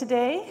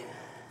Today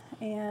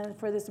and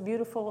for this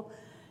beautiful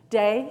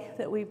day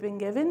that we've been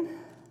given.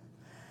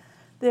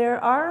 There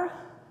are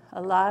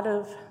a lot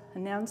of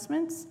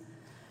announcements.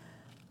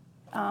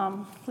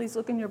 Please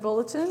look in your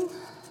bulletin.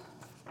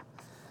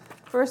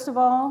 First of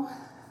all,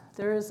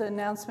 there is an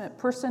announcement,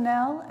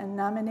 Personnel and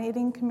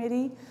Nominating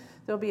Committee.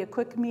 There'll be a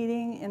quick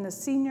meeting in the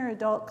senior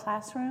adult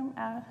classroom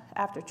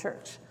after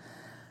church.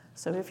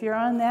 So if you're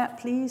on that,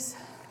 please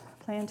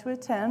plan to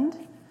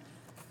attend.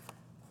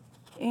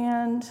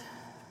 And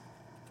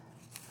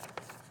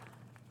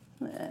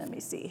let me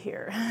see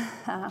here.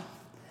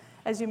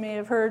 As you may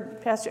have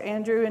heard, Pastor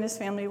Andrew and his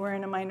family were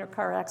in a minor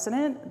car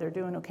accident. They're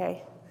doing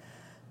okay,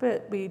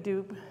 but we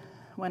do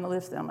want to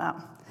lift them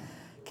up.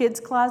 Kids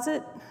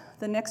Closet,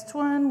 the next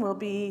one will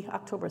be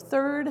October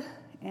 3rd,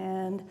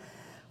 and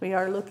we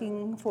are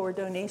looking for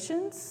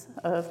donations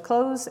of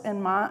clothes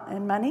and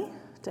money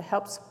to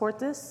help support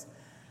this.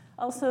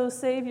 Also,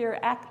 save your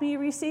Acme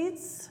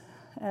receipts,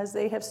 as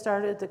they have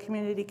started the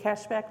community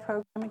cashback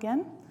program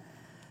again.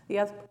 The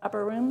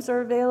upper rooms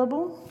are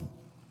available.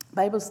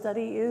 Bible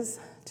study is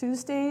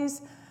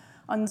Tuesdays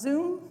on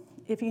Zoom.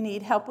 If you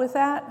need help with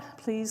that,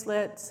 please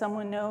let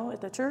someone know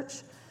at the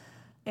church.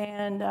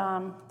 And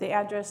the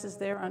address is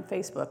there on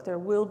Facebook. There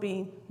will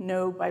be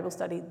no Bible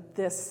study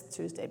this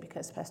Tuesday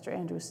because Pastor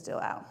Andrew is still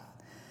out.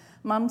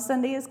 Mom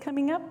Sunday is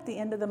coming up the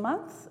end of the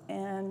month,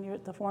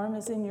 and the form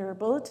is in your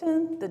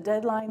bulletin. The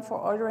deadline for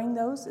ordering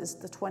those is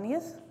the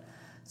 20th,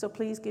 so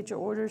please get your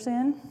orders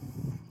in.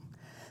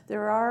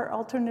 There are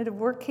alternative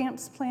work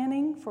camps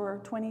planning for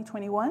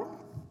 2021.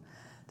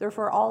 They're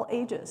for all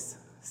ages,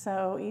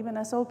 so even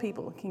us old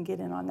people can get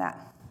in on that.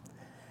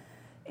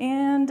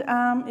 And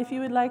if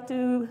you would like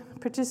to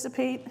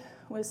participate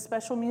with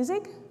special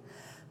music,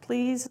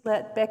 please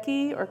let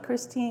Becky or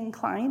Christine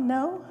Klein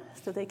know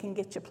so they can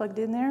get you plugged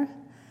in there.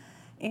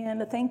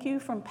 And a thank you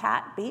from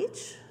Pat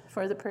Beach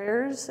for the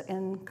prayers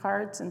and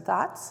cards and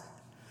thoughts.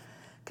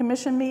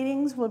 Commission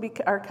meetings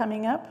are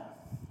coming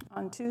up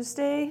on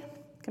Tuesday.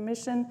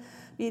 Commission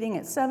meeting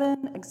at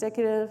 7,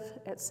 executive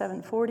at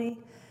 7:40,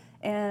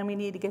 and we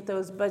need to get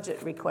those budget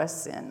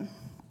requests in.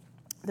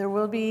 There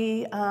will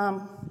be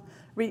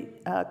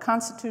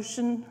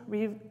Constitution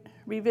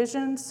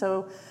revision,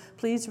 so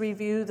please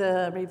review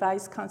the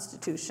revised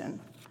Constitution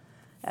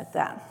at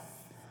that.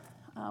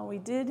 We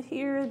did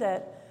hear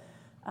that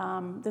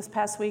this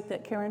past week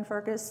that Karen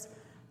Fergus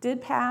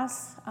did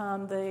pass.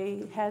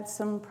 They had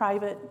some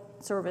private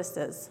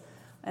services,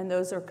 and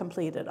those are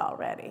completed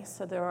already,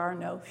 so there are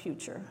no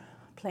future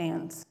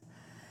plans.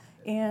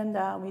 And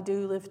we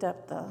do lift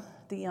up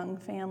the Young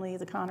family,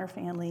 the Connor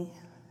family,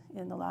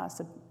 in the loss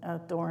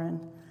of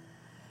Doran.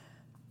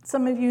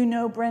 Some of you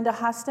know Brenda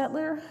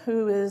Hostetler,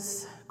 who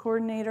is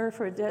coordinator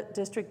for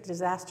district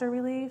disaster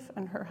relief,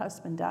 and her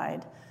husband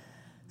died.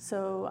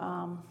 So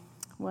I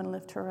want to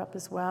lift her up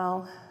as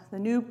well. The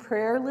new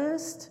prayer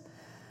list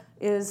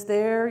is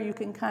there. You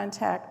can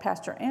contact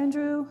Pastor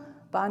Andrew,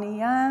 Bonnie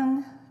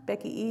Young,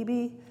 Becky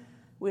Eby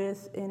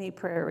with any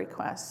prayer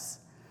requests.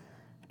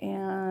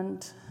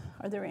 And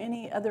are there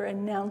any other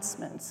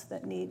announcements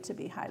that need to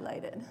be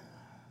highlighted?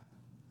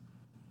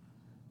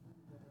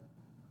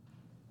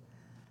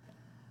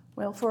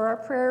 Well, for our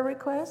prayer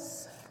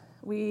requests,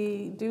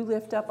 we do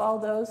lift up all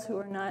those who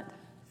are not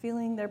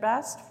feeling their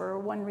best for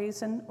one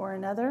reason or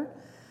another.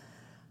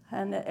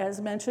 And as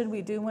mentioned,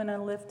 we do want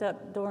to lift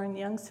up Doran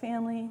Young's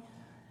family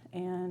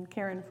and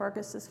Karen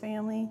Fergus's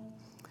family.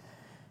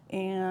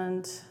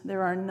 And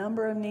there are a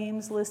number of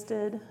names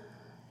listed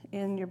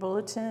in your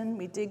bulletin.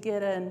 We did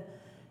get an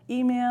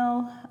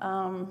email.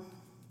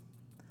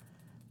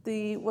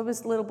 What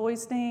was the little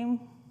boy's name?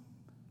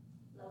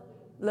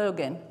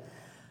 Logan.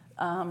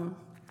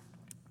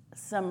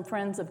 Some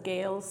friends of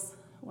Gail's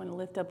want to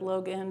lift up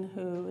Logan,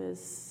 who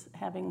is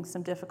having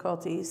some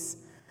difficulties.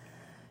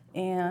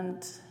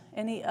 And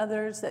any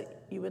others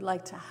that you would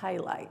like to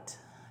highlight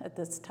at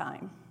this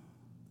time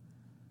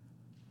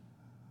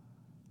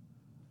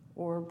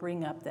or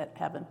bring up that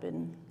aren't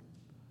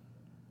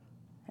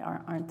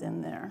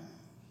in there?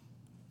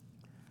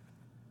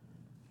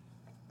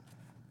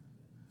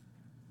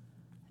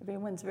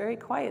 Everyone's very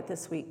quiet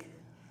this week.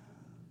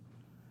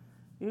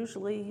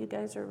 Usually you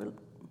guys are a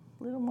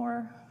little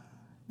more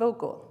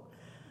vocal.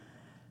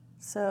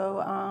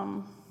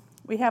 So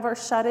we have our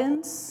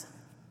shut-ins.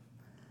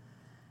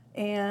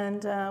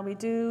 And we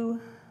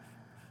do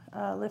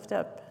lift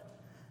up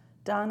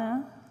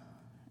Donna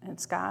and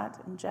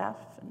Scott and Jeff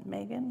and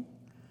Megan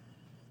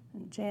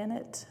and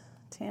Janet,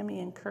 Tammy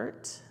and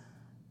Kurt,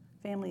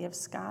 family of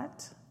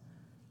Scott,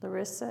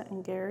 Larissa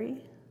and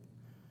Gary,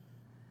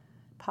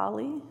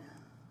 Polly.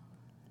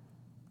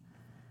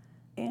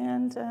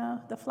 And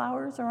the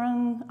flowers are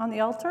on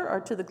the altar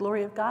are to the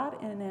glory of God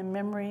and in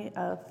memory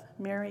of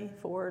Mary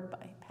Ford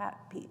by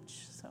Pat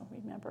Beach. So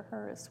remember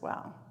her as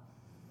well.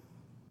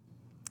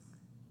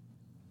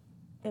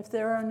 If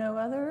there are no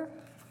other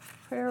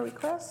prayer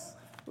requests,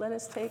 let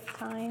us take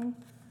time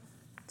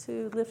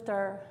to lift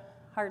our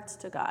hearts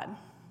to God.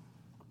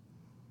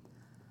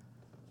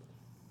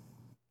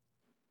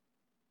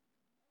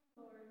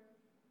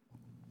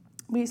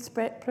 We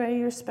pray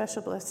your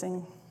special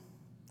blessing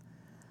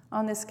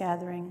on this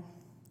gathering.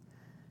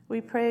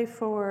 We pray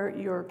for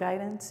your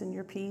guidance and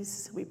your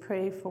peace. We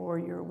pray for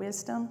your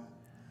wisdom.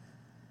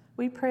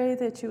 We pray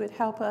that you would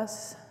help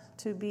us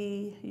to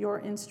be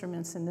your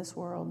instruments in this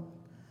world.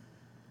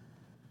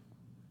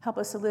 Help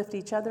us to lift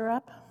each other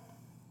up.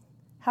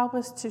 Help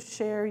us to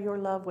share your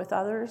love with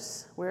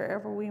others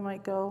wherever we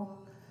might go,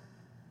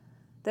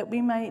 that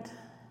we might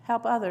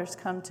help others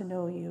come to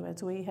know you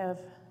as we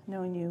have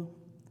known you.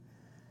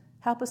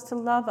 Help us to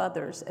love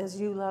others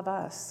as you love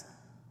us.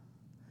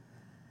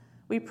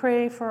 We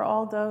pray for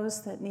all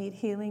those that need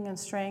healing and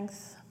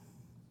strength,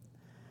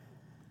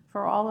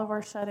 for all of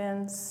our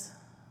shut-ins,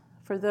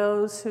 for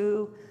those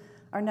who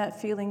are not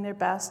feeling their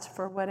best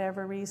for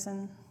whatever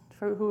reason,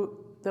 for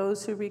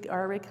those who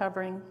are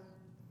recovering.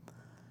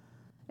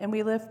 And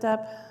we lift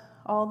up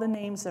all the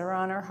names that are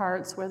on our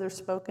hearts, whether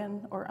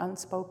spoken or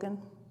unspoken.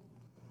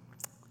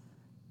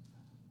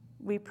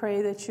 We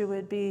pray that you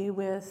would be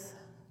with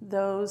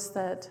those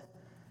that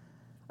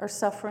are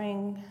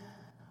suffering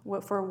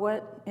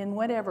in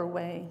whatever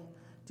way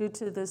due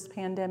to this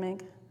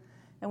pandemic.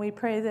 And we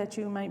pray that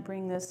you might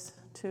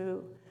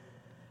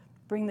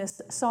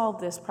solve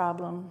this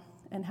problem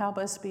and help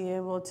us be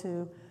able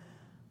to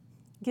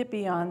get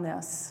beyond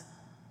this.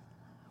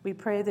 We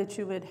pray that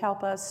you would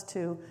help us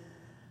to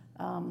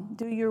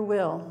do your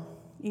will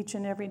each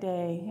and every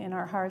day in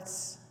our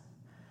hearts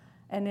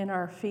and in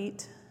our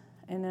feet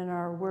and in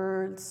our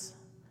words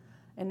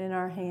and in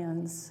our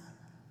hands.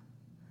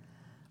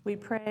 We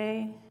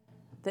pray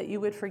that you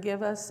would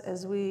forgive us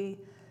as we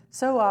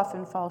so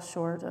often fall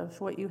short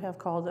of what you have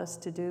called us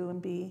to do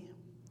and be.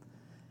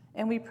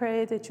 And we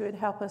pray that you would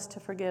help us to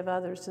forgive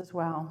others as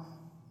well.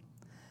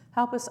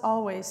 Help us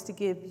always to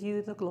give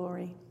you the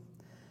glory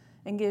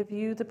and give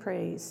you the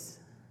praise.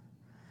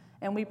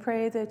 And we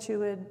pray that you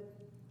would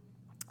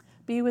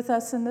be with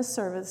us in this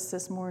service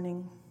this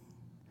morning.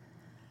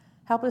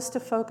 Help us to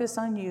focus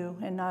on you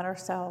and not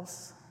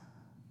ourselves,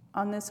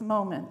 on this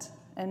moment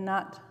and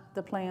not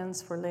the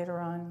plans for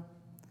later on.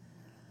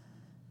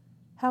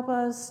 Help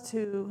us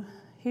to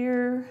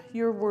hear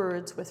your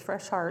words with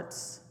fresh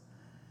hearts,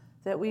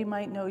 that we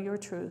might know your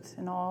truth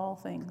in all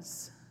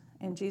things.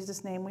 In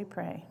Jesus' name we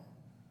pray.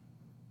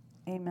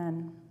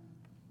 Amen.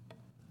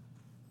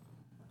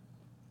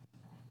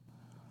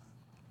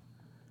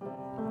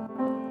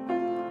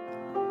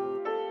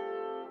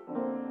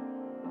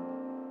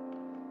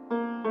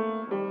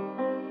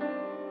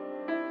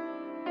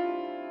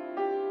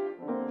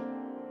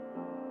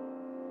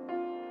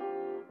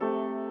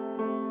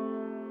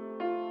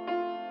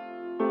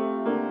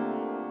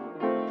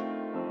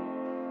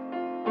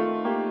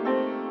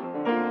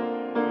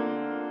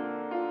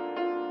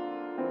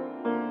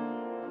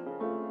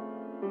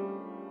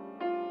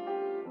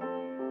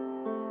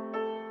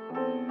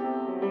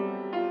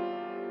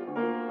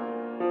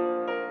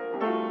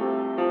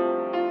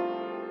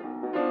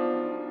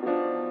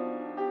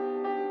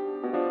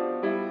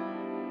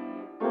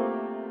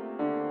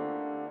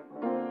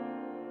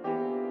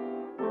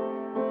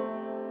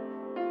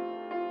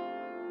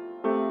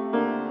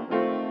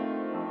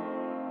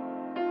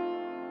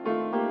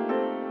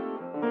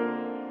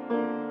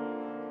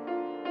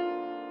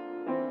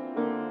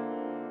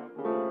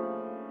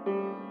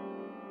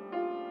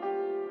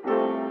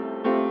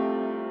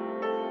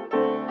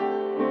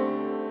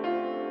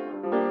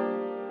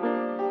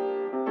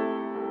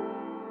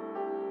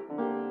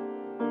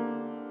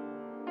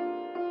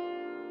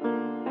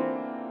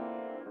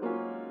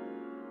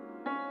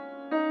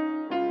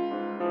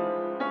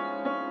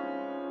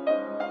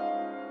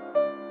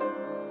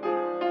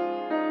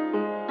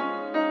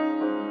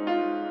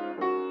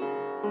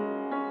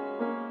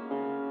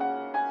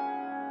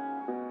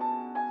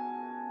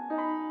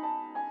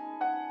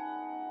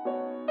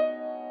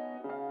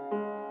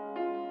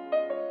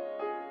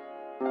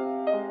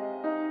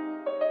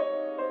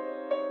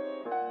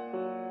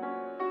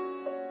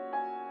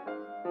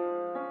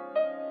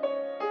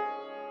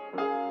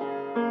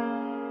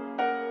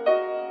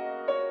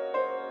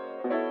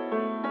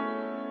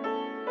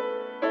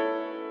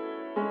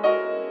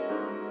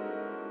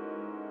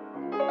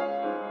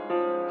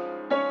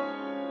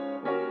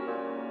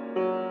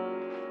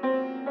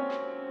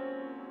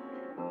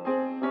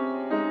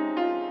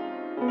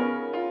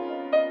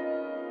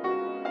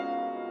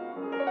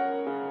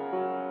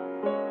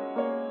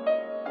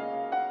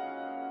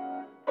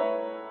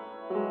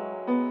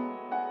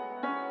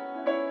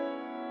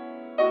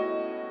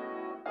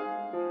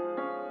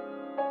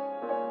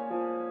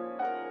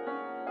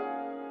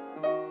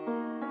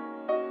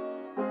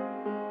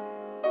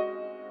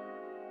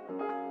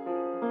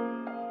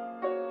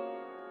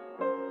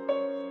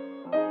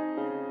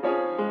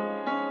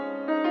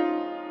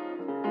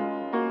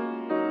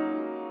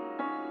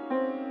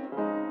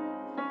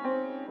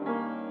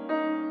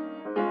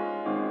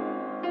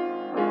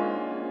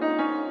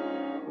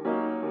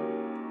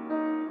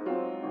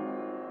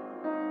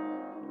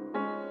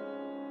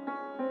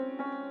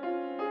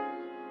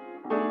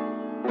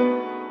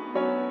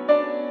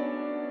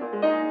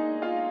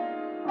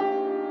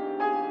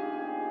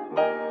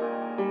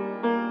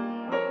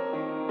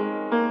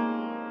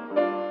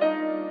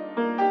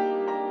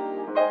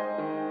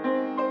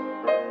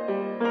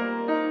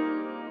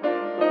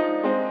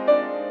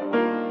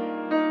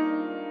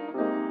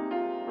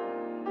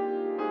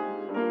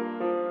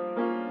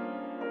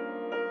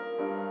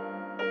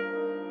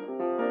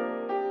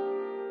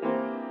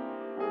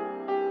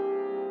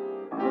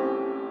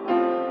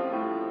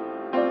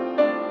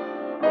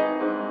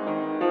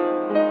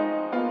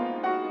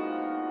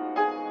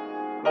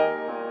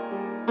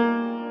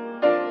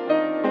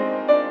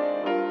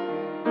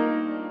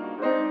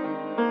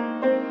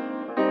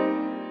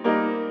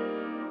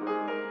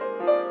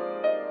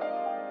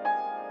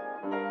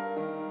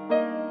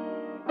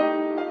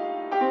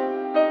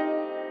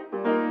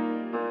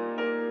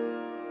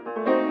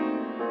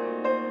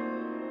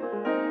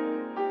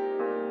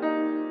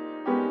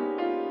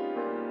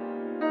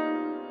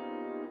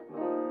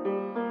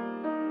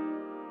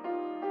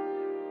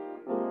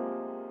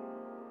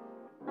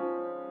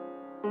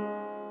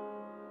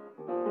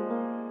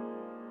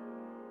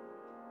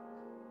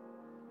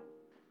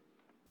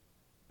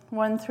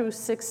 1 through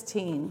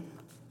 16.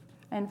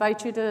 I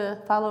invite you to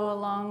follow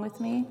along with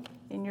me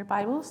in your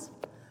Bibles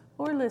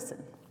or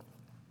listen.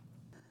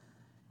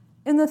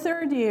 In the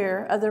 3rd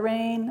year of the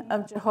reign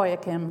of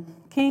Jehoiakim,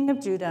 king of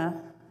Judah,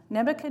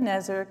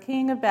 Nebuchadnezzar,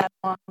 king of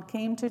Babylon,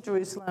 came to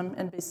Jerusalem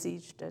and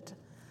besieged it.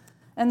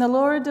 And the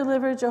Lord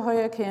delivered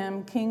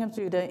Jehoiakim, king of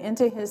Judah,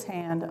 into his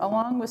hand,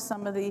 along with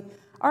some of the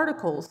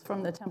articles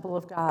from the temple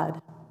of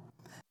God.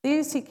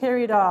 These he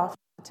carried off to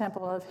the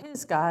temple of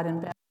his God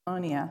in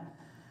Babylonia,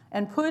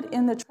 and put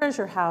in the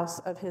treasure house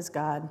of his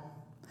God.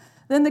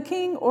 Then the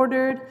king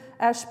ordered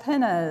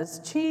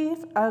Ashpenaz,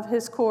 chief of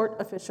his court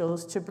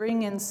officials, to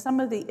bring in some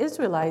of the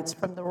Israelites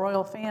from the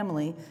royal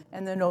family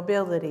and the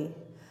nobility,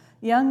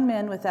 young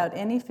men without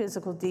any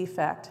physical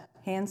defect,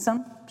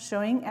 handsome,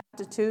 showing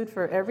aptitude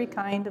for every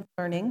kind of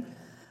learning,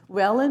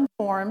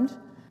 well-informed,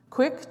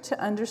 quick to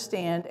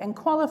understand, and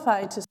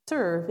qualified to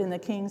serve in the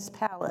king's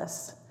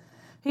palace.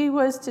 He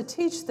was to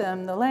teach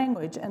them the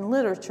language and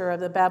literature of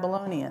the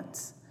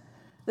Babylonians.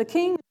 The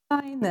king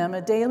assigned them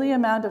a daily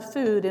amount of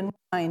food and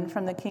wine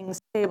from the king's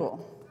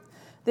table.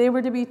 They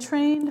were to be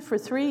trained for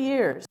 3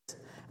 years,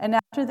 and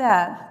after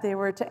that they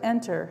were to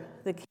enter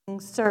the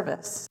king's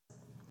service.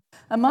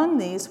 Among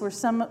these were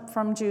some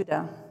from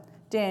Judah: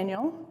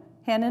 Daniel,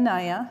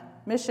 Hananiah,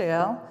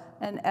 Mishael,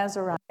 and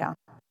Azariah.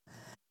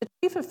 The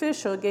chief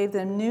official gave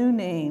them new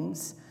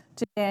names.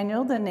 To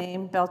Daniel the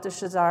name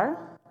Belteshazzar,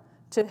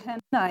 to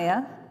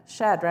Hananiah,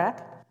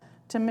 Shadrach,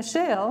 to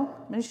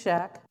Mishael,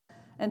 Meshach,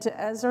 and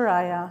to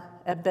Azariah,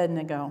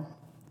 Abednego.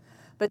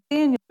 But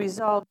Daniel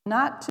resolved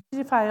not to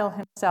defile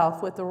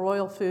himself with the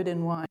royal food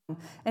and wine,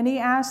 and he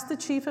asked the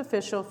chief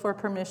official for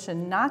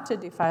permission not to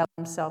defile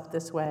himself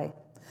this way.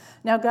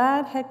 Now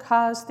God had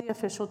caused the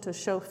official to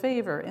show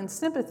favor and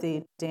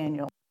sympathy to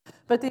Daniel,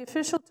 but the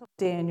official told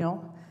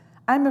Daniel,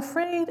 "I'm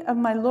afraid of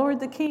my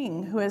lord the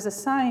king, who has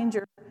assigned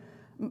your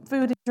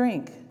food and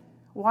drink.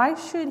 Why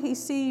should he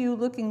see you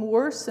looking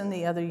worse than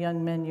the other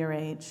young men your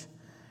age?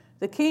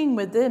 The king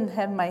would then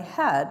have my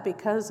head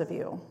because of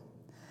you."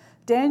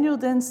 Daniel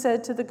then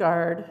said to the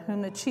guard,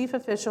 whom the chief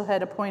official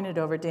had appointed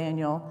over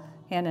Daniel,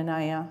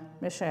 Hananiah,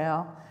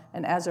 Mishael,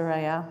 and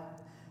Azariah,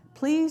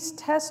 "Please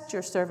test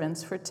your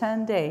servants for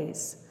 10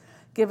 days.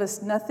 Give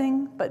us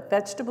nothing but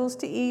vegetables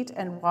to eat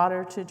and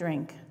water to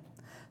drink.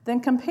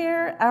 Then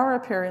compare our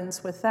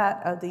appearance with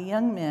that of the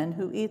young men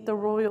who eat the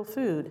royal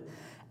food,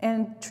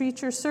 and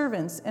treat your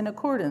servants in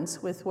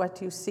accordance with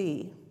what you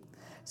see."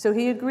 So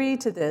he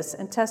agreed to this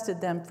and tested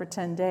them for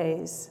 10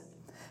 days.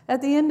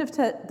 At the end of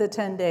the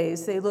 10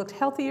 days, they looked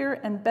healthier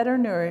and better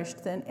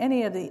nourished than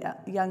any of the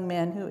young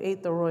men who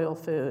ate the royal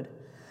food.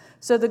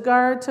 So the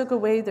guard took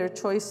away their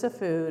choice of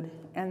food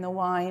and the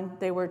wine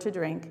they were to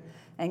drink,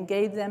 and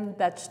gave them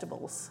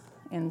vegetables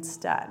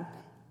instead.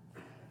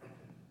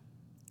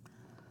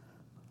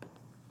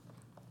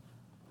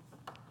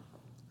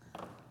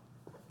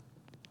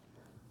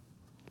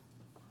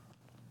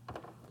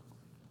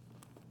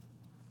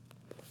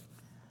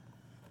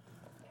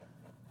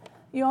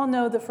 You all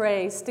know the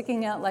phrase,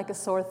 sticking out like a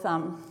sore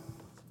thumb.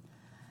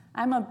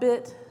 I'm a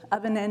bit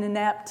of an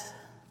inept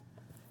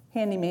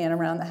handyman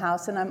around the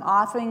house, and I'm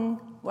often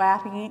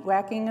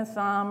whacking a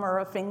thumb or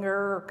a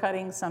finger or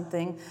cutting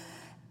something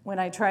when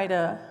I try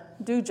to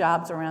do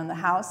jobs around the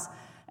house.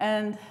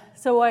 And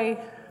so I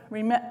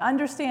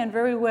understand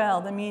very well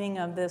the meaning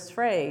of this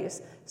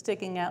phrase,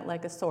 sticking out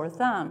like a sore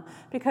thumb,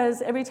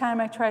 because every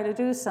time I try to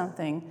do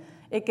something,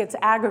 it gets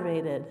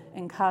aggravated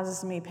and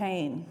causes me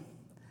pain.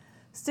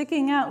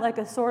 Sticking out like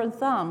a sore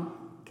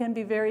thumb can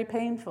be very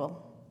painful.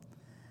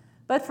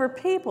 But for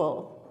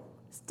people,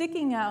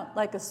 sticking out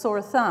like a sore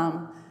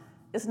thumb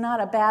is not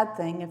a bad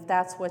thing if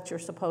that's what you're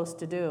supposed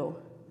to do.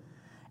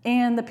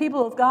 And the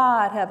people of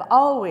God have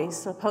always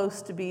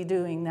supposed to be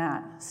doing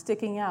that,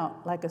 sticking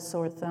out like a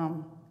sore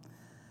thumb.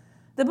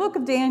 The book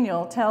of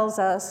Daniel tells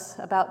us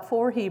about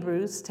 4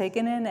 Hebrews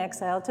taken in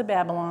exile to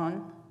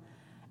Babylon,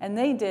 and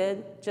they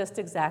did just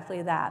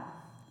exactly that.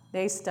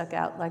 They stuck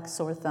out like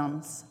sore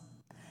thumbs.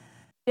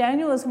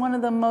 Daniel is one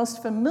of the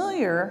most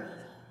familiar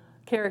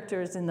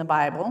characters in the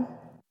Bible.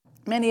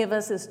 Many of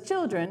us as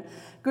children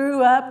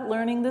grew up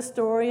learning the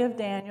story of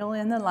Daniel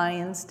in the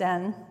lion's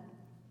den.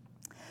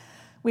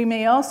 We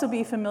may also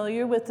be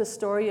familiar with the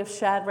story of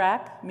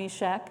Shadrach,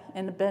 Meshach,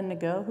 and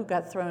Abednego, who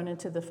got thrown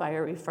into the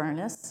fiery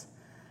furnace.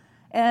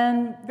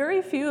 And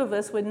very few of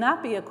us would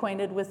not be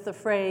acquainted with the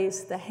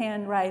phrase, the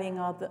handwriting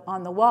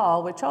on the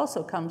wall, which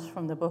also comes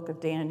from the book of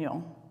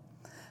Daniel.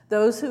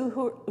 Those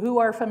who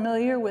are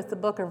familiar with the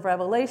book of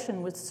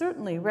Revelation would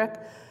certainly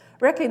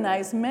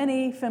recognize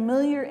many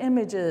familiar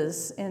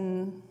images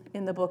in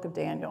the book of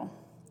Daniel.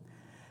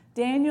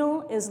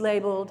 Daniel is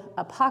labeled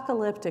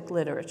apocalyptic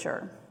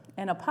literature,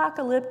 and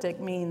apocalyptic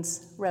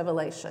means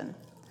revelation.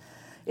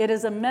 It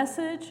is a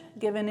message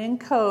given in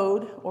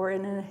code or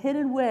in a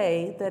hidden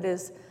way that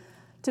is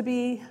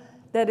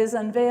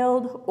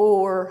unveiled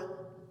or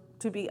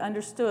to be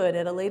understood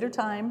at a later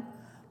time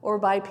or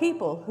by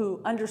people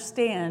who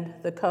understand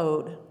the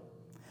code.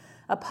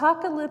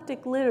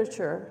 Apocalyptic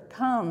literature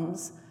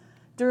comes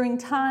during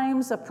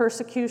times of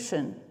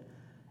persecution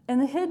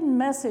And the hidden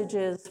message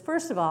is,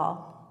 first of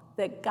all,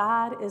 that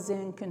God is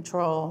in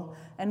control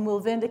and will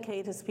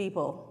vindicate his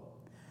people.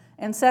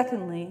 And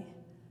secondly,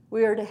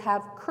 we are to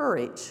have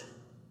courage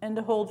and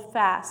to hold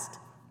fast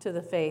to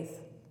the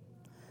faith.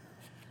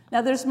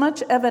 Now, there's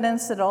much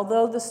evidence that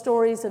although the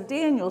stories of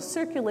Daniel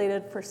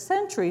circulated for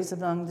centuries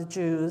among the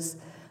Jews,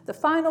 the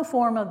final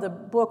form of the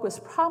book was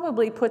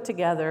probably put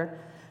together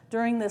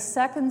during the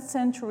 2nd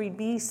century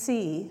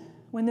BC,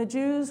 when the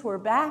Jews were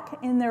back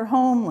in their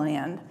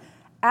homeland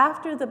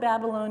after the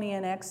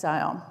Babylonian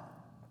exile,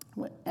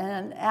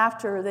 and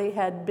after they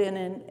had been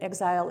in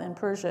exile in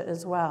Persia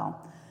as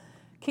well.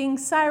 King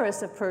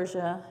Cyrus of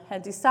Persia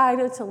had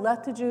decided to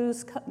let the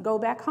Jews go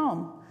back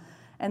home,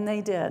 and they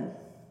did.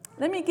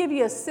 Let me give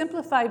you a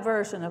simplified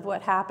version of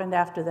what happened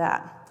after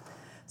that.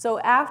 So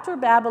after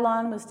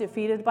Babylon was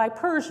defeated by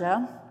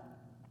Persia,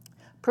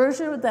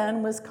 Persia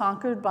then was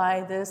conquered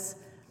by this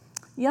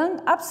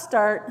young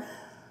upstart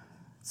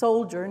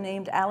soldier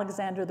named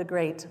Alexander the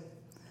Great.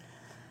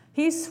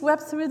 He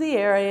swept through the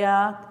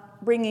area,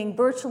 bringing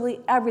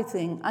virtually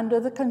everything under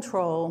the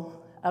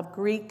control of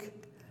Greek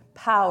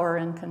power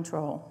and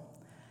control.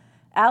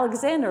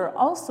 Alexander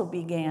also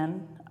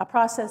began a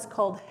process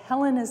called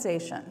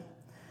Hellenization,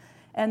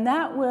 and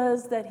that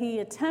was that he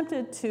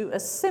attempted to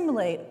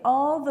assimilate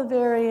all the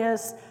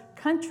various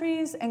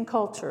countries and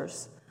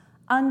cultures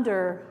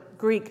under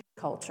Greek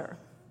culture.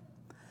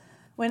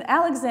 When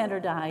Alexander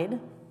died,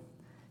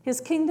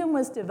 his kingdom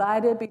was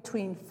divided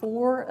between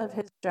 4 of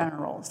his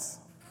generals.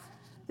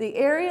 The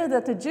area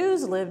that the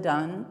Jews lived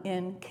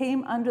in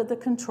came under the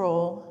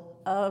control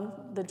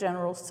of the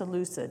general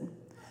Seleucid.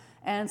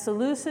 And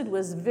Seleucid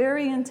was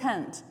very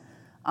intent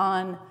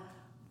on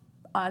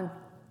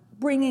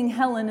bringing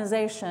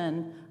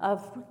Hellenization,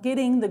 of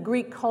getting the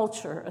Greek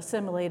culture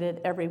assimilated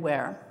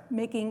everywhere,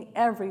 making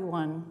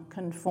everyone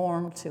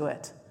conform to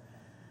it.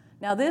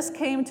 Now, this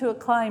came to a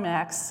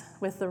climax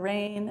with the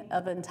reign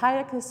of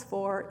Antiochus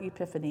IV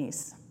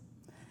Epiphanes.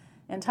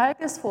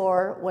 Antiochus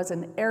IV was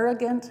an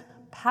arrogant,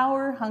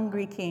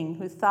 power-hungry king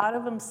who thought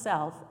of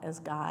himself as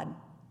God.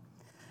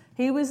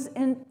 He was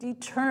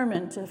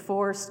determined to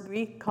force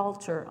Greek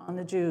culture on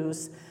the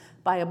Jews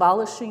by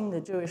abolishing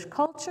the Jewish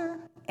culture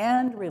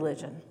and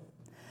religion.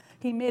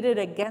 He made it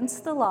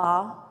against the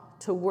law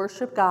to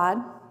worship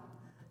God,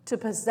 to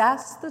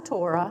possess the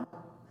Torah,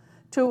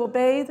 to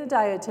obey the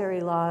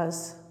dietary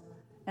laws,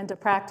 and to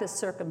practice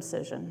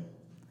circumcision.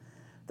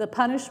 The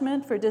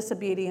punishment for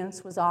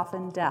disobedience was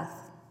often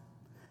death.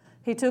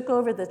 He took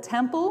over the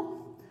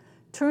temple,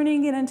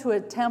 turning it into a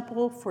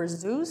temple for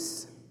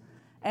Zeus,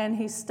 and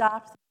he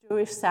stopped the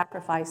Jewish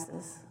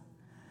sacrifices.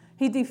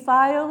 He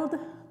defiled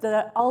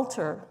the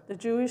altar, the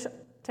Jewish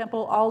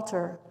temple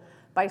altar,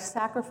 by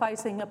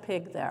sacrificing a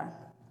pig there.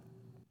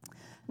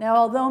 Now,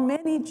 although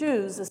many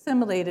Jews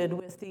assimilated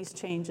with these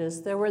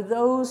changes, there were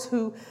those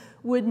who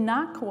would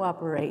not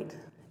cooperate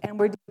and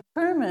were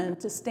determined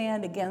to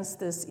stand against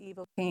this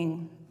evil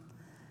king.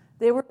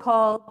 They were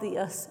called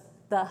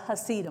the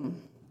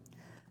Hasidim,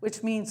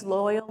 which means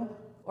loyal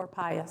or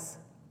pious.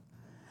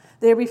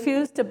 They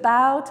refused to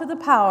bow to the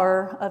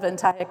power of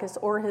Antiochus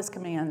or his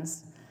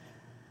commands.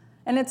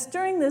 And it's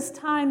during this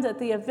time that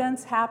the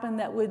events happened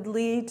that would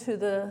lead to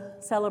the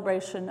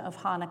celebration of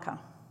Hanukkah.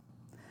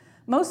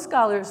 Most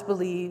scholars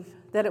believe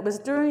that it was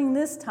during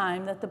this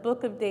time that the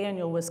book of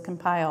Daniel was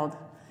compiled.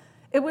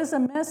 It was a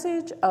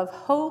message of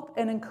hope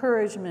and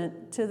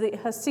encouragement to the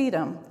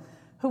Hasidim,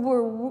 who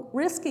were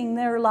risking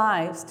their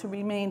lives to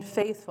remain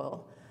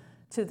faithful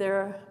to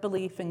their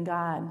belief in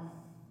God.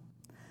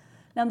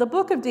 Now, the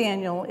book of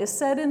Daniel is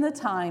set in the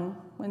time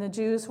when the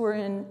Jews were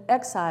in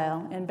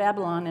exile in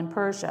Babylon and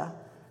Persia,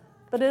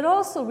 but it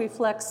also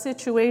reflects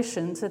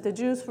situations that the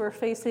Jews were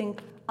facing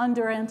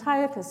under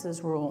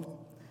Antiochus's rule.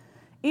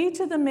 Each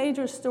of the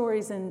major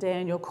stories in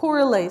Daniel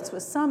correlates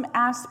with some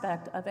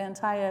aspect of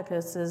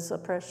Antiochus's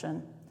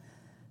oppression.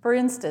 For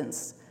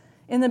instance,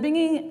 in the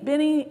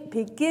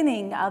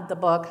beginning of the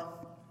book,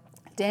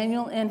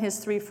 Daniel and his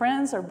 3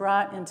 friends are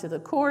brought into the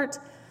court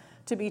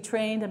to be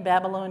trained in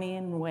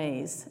Babylonian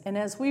ways. And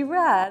as we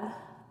read,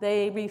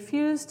 they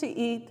refused to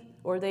eat,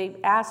 or they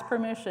asked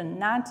permission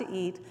not to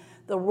eat,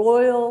 the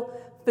royal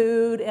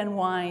food and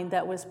wine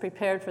that was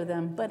prepared for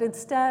them, but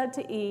instead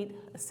to eat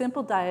a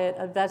simple diet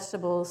of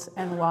vegetables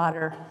and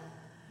water.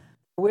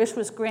 Their wish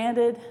was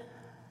granted,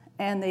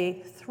 and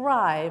they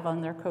thrive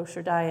on their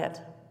kosher diet.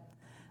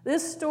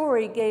 This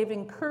story gave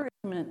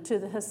encouragement to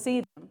the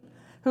Hasidim,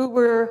 who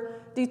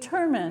were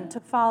determined to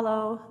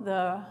follow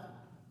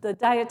the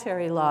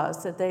dietary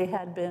laws that they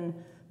had been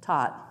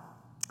taught.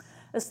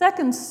 A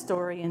second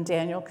story in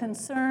Daniel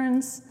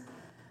concerns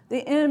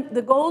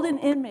the golden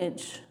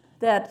image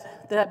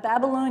that the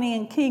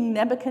Babylonian king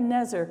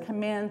Nebuchadnezzar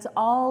commands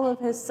all of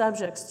his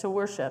subjects to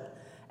worship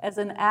as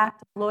an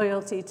act of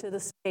loyalty to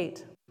the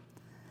state.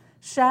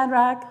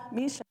 Shadrach,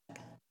 Meshach,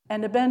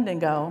 and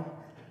Abednego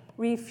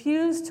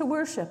refuse to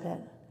worship it,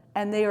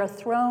 and they are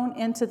thrown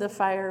into the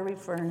fiery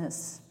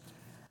furnace.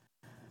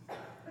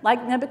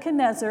 Like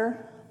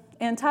Nebuchadnezzar,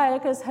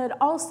 Antiochus had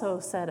also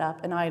set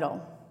up an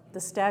idol,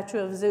 the statue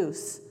of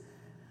Zeus.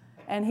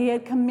 and he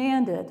had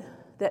commanded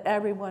that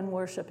everyone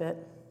worship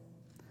it.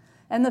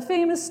 And the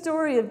famous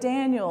story of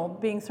Daniel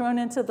being thrown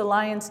into the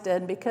lion's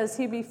den because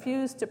he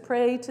refused to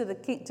pray to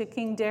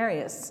King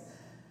Darius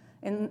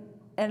and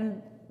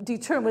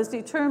was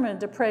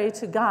determined to pray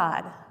to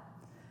God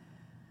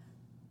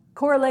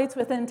correlates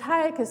with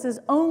Antiochus'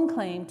 own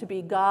claim to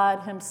be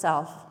God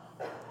himself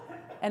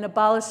and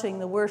abolishing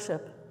the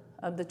worship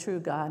of the true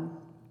God.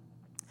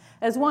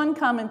 As one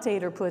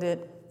commentator put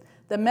it,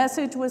 the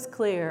message was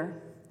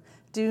clear.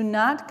 Do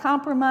not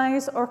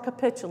compromise or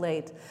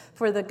capitulate,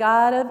 for the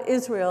God of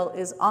Israel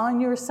is on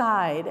your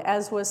side,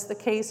 as was the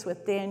case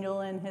with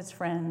Daniel and his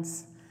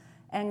friends.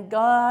 And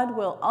God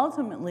will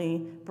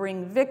ultimately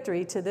bring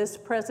victory to this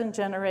present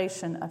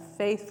generation of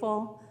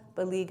faithful,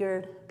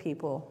 beleaguered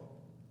people.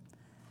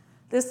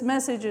 This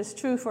message is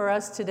true for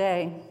us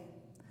today.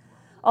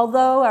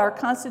 Although our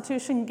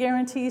Constitution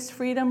guarantees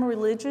freedom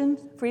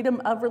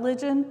of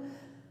religion,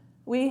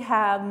 we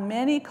have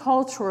many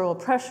cultural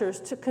pressures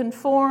to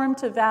conform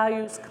to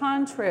values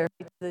contrary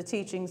to the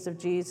teachings of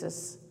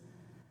Jesus.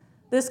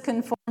 This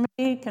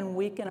conformity can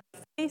weaken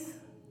our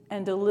faith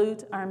and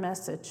dilute our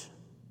message.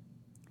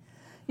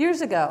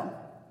 Years ago,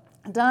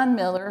 Don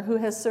Miller, who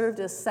has served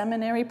as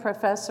seminary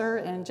professor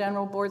and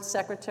general board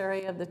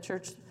secretary of the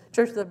Church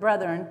of the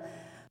Brethren,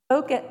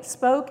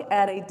 spoke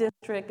at a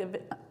district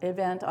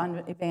event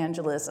on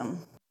evangelism.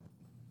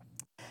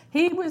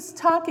 He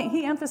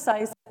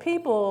emphasized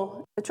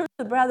that the Church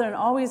of the Brethren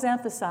always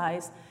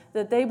emphasized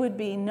that they would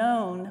be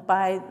known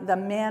by the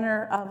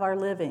manner of our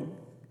living.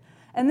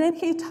 And then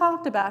he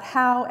talked about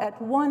how at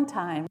one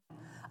time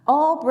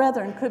all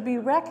brethren could be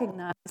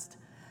recognized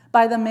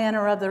by the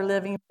manner of their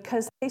living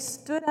because they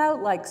stood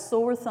out like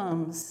sore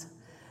thumbs.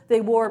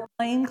 They wore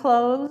plain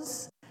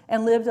clothes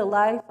and lived a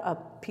life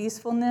of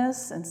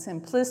peacefulness and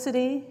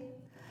simplicity.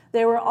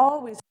 They were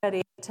always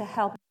ready to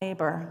help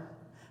neighbor.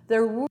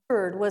 Their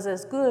word was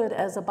as good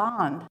as a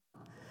bond.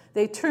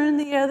 They turned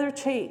the other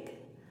cheek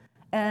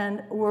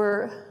and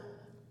were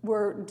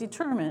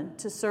determined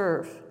to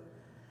serve.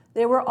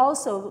 They were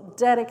also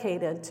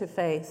dedicated to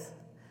faith,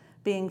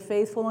 being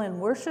faithful in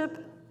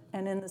worship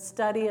and in the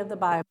study of the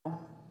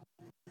Bible.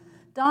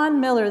 Don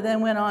Miller then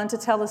went on to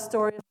tell a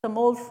story of some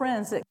old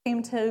friends that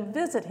came to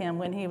visit him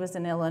when he was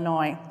in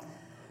Illinois.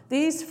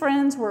 These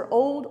friends were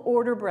old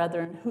order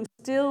brethren who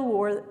still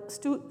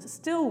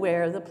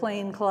wear the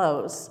plain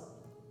clothes,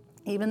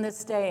 even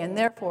this day, and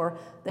therefore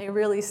they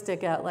really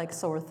stick out like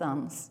sore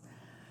thumbs.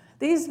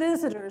 These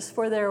visitors,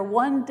 for their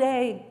one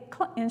day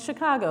in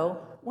Chicago,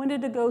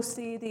 wanted to go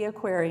see the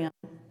aquarium,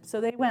 so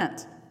they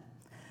went.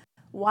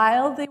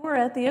 While they were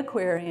at the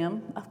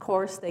aquarium, of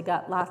course, they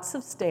got lots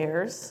of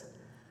stares,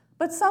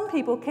 but some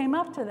people came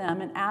up to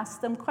them and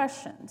asked them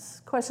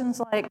questions.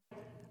 Questions like,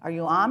 are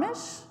you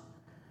Amish?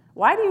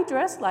 Why do you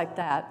dress like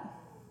that?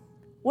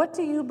 What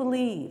do you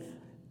believe?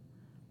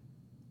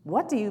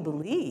 What do you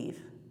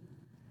believe?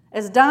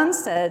 As Don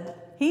said,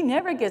 he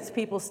never gets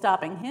people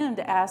stopping him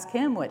to ask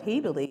him what he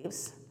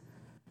believes.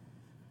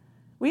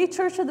 We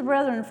Church of the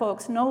Brethren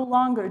folks no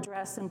longer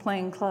dress in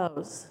plain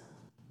clothes,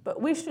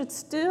 but we should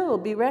still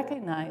be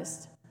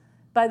recognized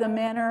by the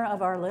manner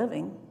of our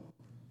living.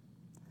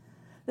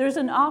 There's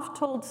an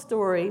oft-told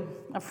story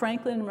of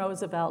Franklin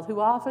Roosevelt, who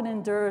often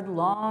endured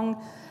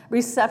long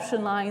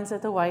reception lines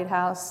at the White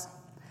House.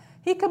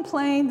 He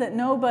complained that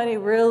nobody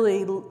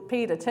really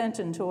paid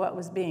attention to what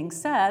was being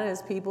said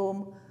as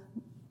people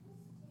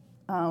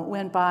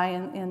went by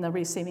in the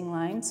receiving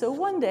line. So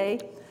one day,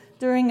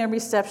 during a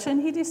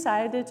reception, he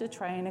decided to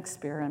try an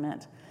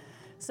experiment.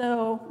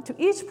 So to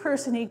each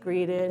person he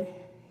greeted,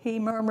 he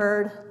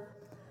murmured,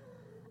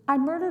 "I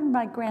murdered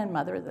my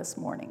grandmother this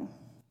morning."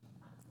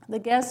 The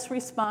guests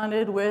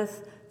responded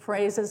with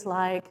phrases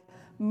like,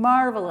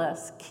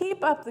 "Marvelous,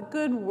 keep up the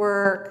good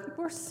work,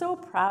 we're so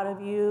proud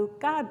of you,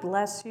 God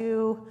bless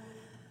you."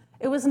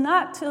 It was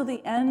not till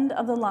the end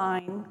of the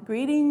line,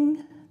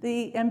 greeting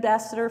the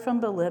ambassador from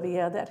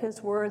Bolivia, that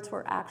his words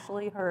were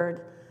actually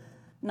heard.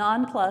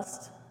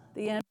 Nonplussed,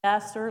 the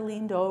ambassador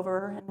leaned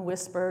over and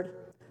whispered,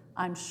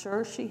 "I'm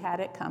sure she had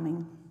it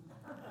coming."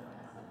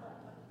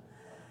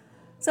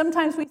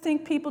 Sometimes we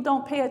think people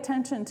don't pay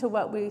attention to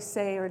what we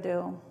say or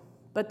do,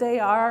 but they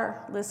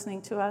are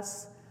listening to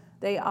us.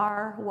 They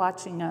are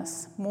watching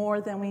us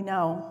more than we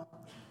know.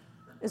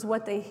 Is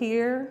what they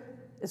hear,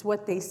 is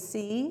what they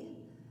see,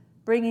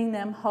 bringing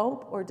them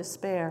hope or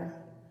despair,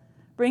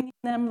 bringing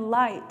them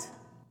light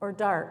or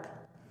dark,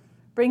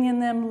 bringing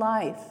them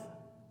life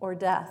or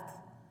death?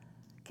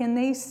 Can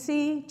they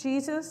see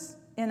Jesus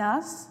in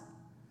us?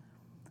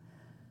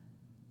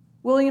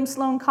 William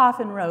Sloane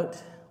Coffin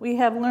wrote, "We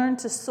have learned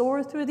to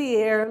soar through the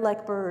air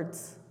like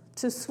birds,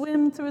 to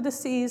swim through the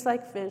seas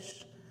like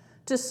fish,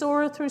 to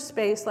soar through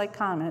space like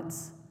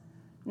comets.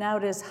 Now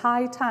it is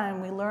high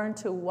time we learn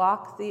to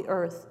walk the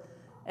earth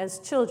as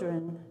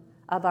children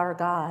of our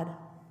God."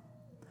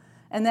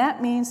 And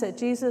that means that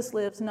Jesus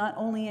lives not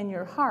only in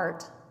your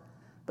heart,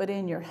 but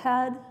in your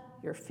head,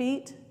 your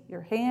feet,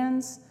 your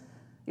hands,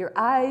 your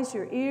eyes,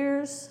 your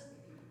ears,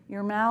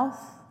 your mouth,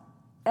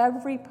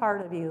 every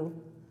part of you.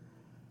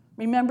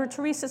 Remember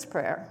Teresa's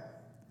prayer.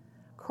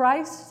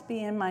 Christ be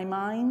in my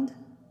mind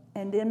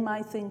and in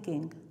my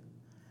thinking.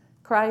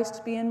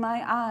 Christ be in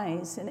my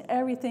eyes and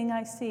everything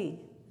I see.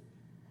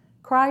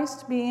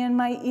 Christ be in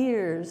my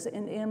ears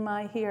and in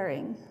my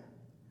hearing.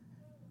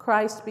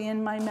 Christ be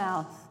in my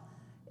mouth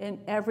in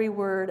every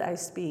word I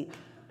speak.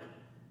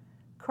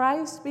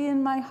 Christ be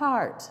in my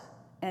heart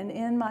and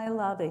in my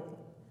loving.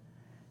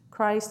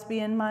 Christ be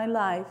in my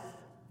life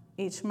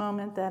each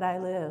moment that I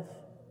live.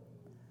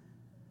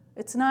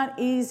 It's not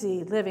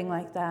easy living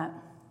like that,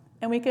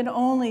 and we can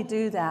only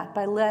do that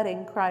by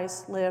letting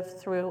Christ live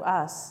through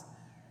us.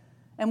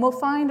 And we'll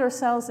find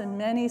ourselves in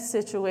many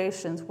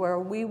situations where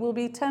we will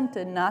be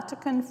tempted not to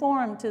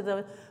conform to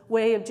the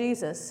way of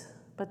Jesus,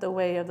 but the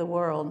way of the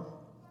world.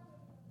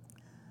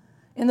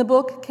 In the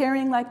book,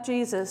 Caring Like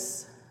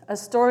Jesus, a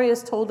story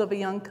is told of a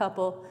young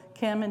couple,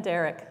 Kim and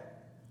Derek.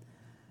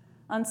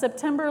 On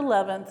September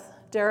 11th,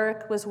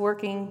 Derek was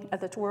working at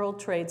the World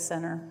Trade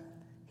Center.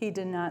 He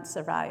did not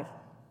survive.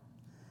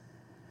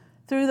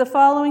 Through the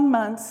following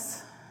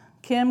months,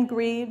 Kim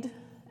grieved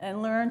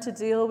and learned to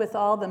deal with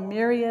all the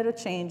myriad of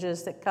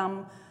changes that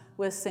come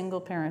with single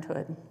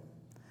parenthood.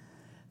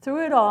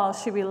 Through it all,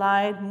 she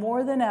relied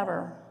more than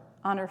ever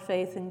on her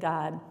faith in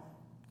God.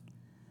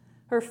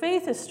 Her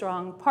faith is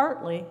strong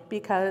partly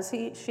because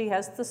she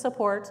has the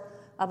support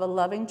of a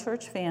loving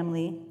church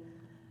family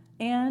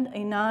and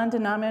a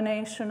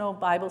non-denominational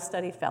Bible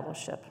study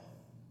fellowship.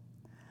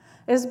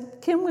 As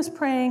Kim was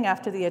praying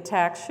after the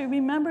attack, she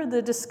remembered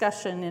the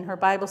discussion in her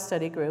Bible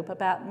study group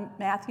about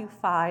Matthew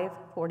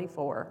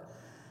 5:44.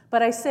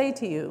 But I say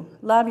to you,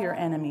 love your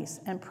enemies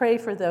and pray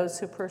for those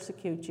who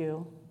persecute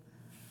you.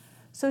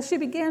 So she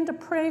began to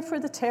pray for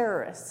the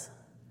terrorists.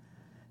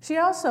 She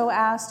also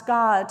asked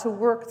God to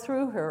work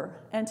through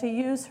her and to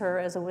use her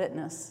as a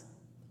witness.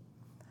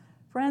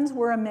 Friends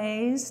were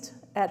amazed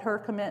at her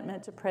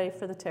commitment to pray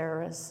for the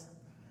terrorists.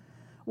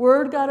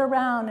 Word got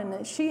around, and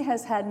that she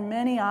has had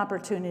many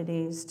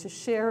opportunities to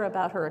share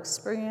about her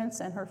experience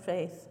and her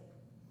faith.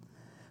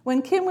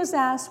 When Kim was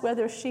asked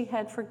whether she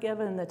had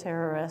forgiven the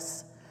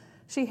terrorists,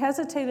 she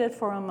hesitated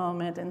for a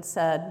moment and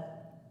said,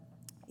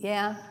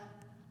 "Yeah,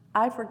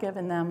 I've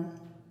forgiven them.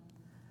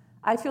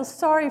 I feel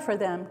sorry for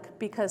them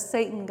because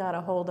Satan got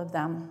a hold of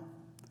them.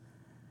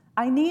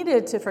 I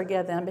needed to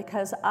forgive them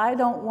because I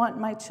don't want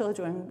my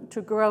children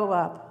to grow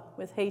up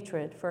with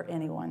hatred for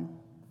anyone."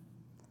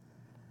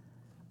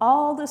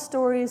 All the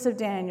stories of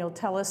Daniel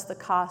tell us the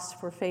cost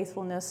for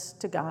faithfulness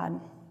to God,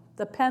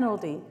 the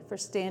penalty for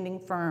standing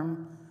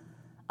firm,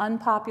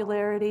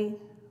 unpopularity,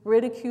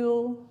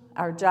 ridicule,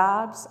 our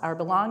jobs, our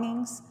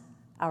belongings,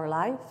 our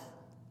life.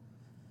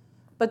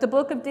 But the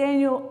book of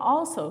Daniel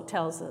also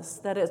tells us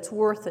that it's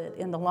worth it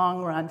in the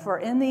long run, for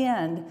in the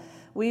end,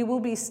 we will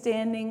be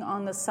standing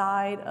on the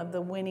side of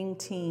the winning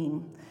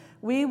team.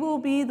 We will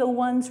be the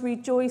ones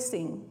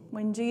rejoicing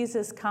when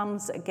Jesus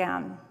comes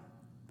again.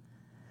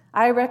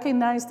 I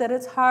recognize that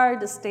it's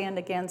hard to stand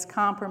against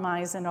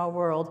compromise in our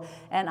world,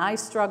 and I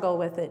struggle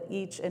with it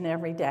each and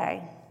every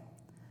day.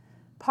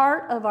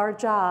 Part of our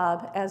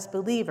job as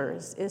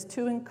believers is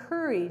to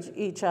encourage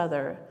each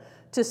other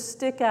to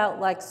stick out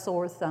like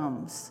sore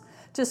thumbs,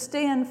 to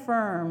stand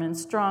firm and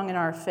strong in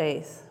our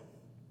faith.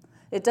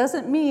 It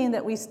doesn't mean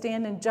that we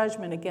stand in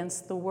judgment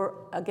against the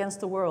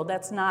world.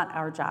 That's not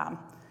our job.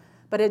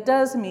 But it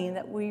does mean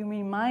that we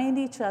remind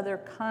each other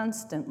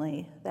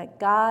constantly that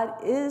God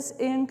is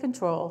in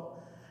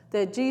control,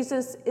 that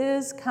Jesus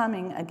is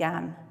coming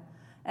again,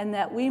 and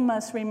that we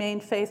must remain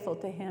faithful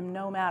to him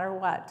no matter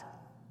what.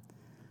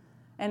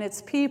 And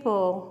it's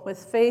people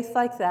with faith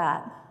like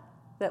that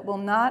that will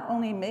not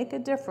only make a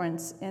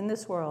difference in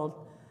this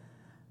world,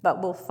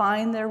 but will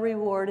find their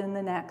reward in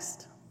the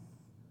next.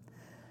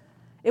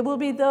 It will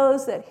be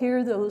those that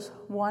hear those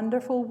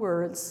wonderful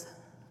words,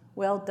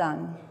 "Well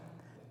done,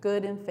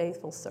 good and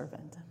faithful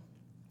servant."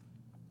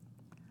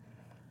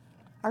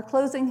 Our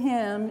closing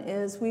hymn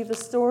is "We've a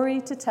Story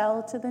to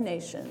Tell to the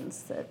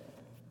Nations" that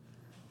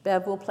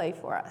Bev will play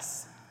for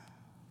us.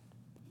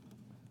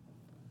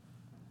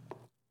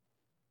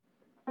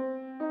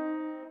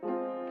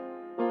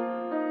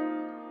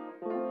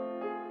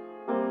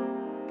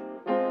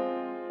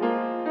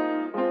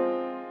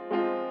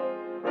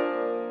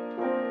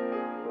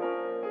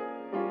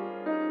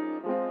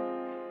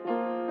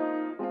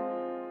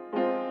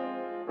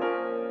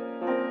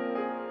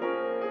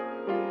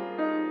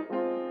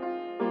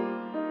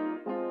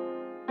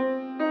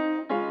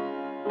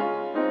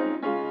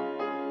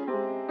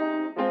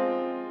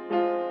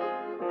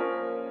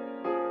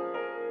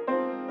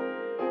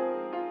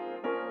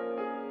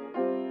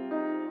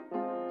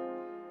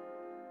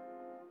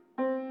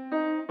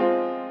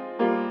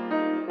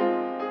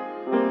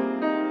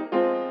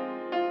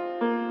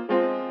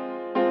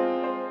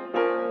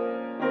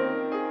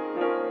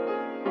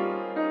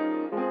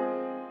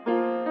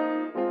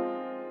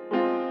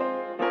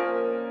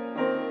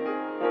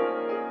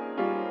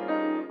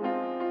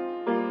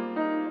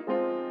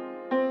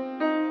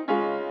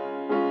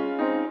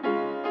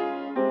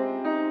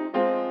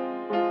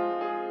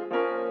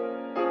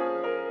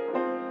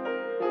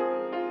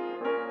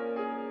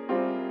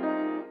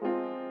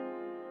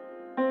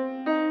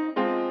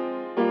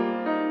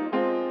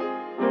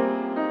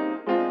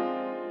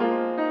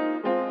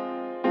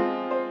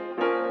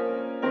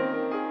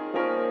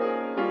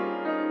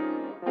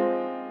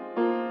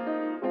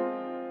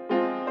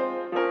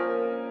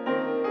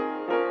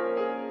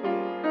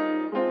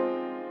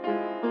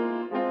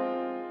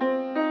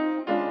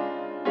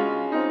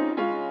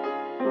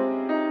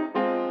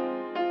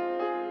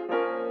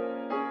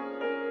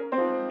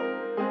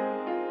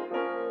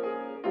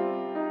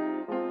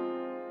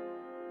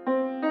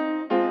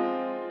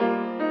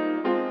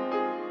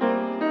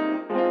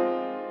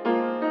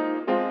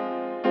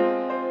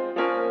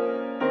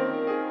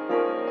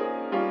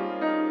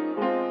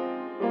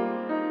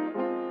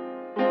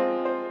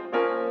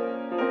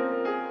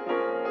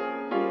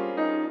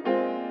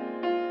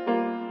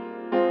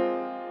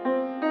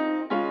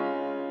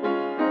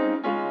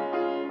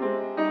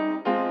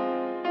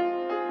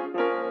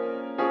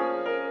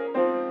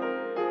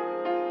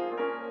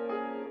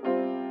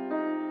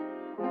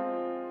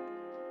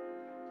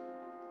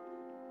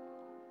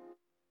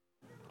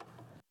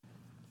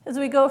 As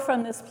we go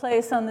from this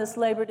place on this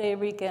Labor Day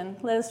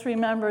weekend, let us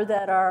remember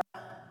that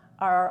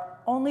our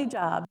only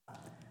job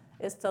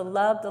is to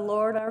love the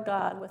Lord our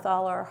God with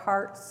all our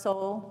heart,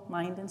 soul,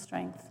 mind, and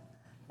strength,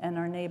 and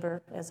our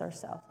neighbor as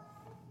ourselves.